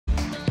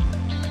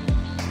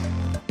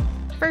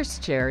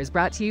First Chair is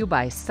brought to you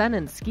by Sun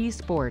and Ski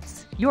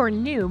Sports, your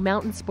new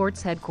mountain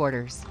sports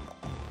headquarters.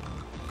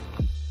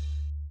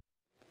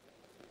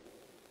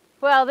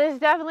 Well, this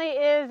definitely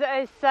is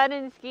a sun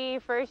and ski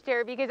first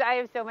chair because I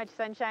have so much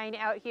sunshine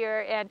out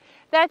here, and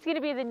that's going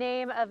to be the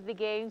name of the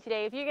game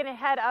today. If you're going to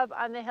head up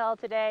on the hill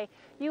today,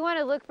 you want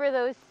to look for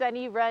those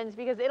sunny runs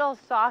because it'll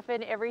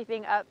soften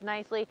everything up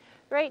nicely.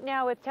 Right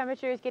now, with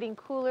temperatures getting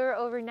cooler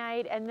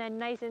overnight and then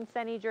nice and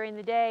sunny during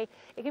the day,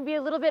 it can be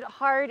a little bit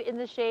hard in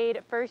the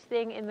shade first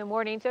thing in the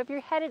morning. So if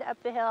you're headed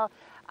up the hill,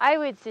 I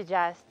would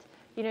suggest,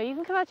 you know, you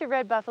can come out to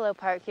Red Buffalo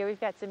Park here. We've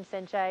got some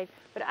sunshine,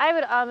 but I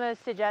would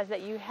almost suggest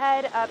that you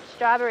head up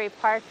Strawberry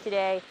Park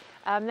today.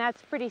 That's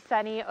pretty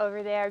sunny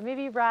over there.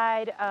 Maybe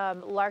ride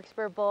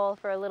Larkspur Bowl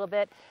for a little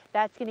bit.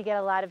 That's going to get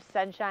a lot of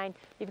sunshine.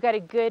 You've got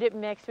a good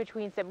mix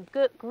between some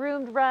good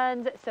groomed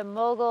runs, some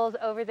moguls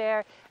over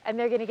there, and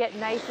they're going to get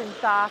nice and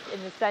soft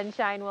in the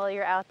sunshine while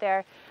you're out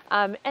there.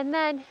 And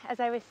then, as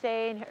I was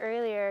saying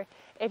earlier,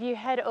 if you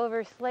head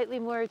over slightly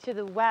more to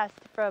the west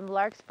from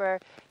Larkspur,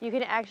 you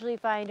can actually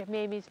find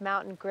Mamie's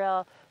Mountain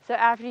Grill. So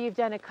after you've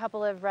done a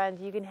couple of runs,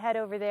 you can head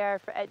over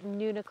there at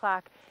noon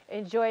o'clock,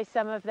 enjoy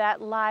some of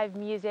that live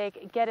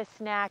music, get a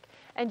snack,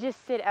 and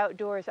just sit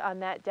outdoors on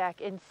that deck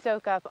and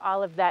soak up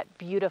all of that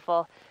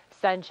beautiful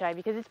sunshine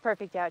because it's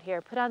perfect out here.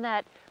 Put on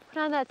that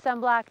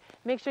sunblock.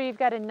 Make sure you've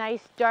got a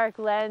nice dark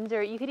lens,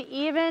 or you could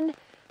even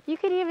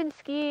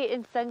ski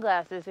in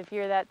sunglasses if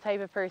you're that type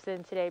of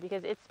person today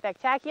because it's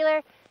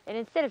spectacular. And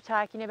instead of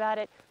talking about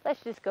it,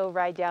 let's just go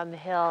ride down the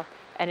hill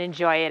and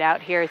enjoy it out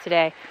here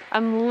today.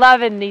 I'm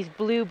loving these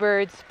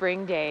bluebird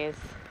spring days.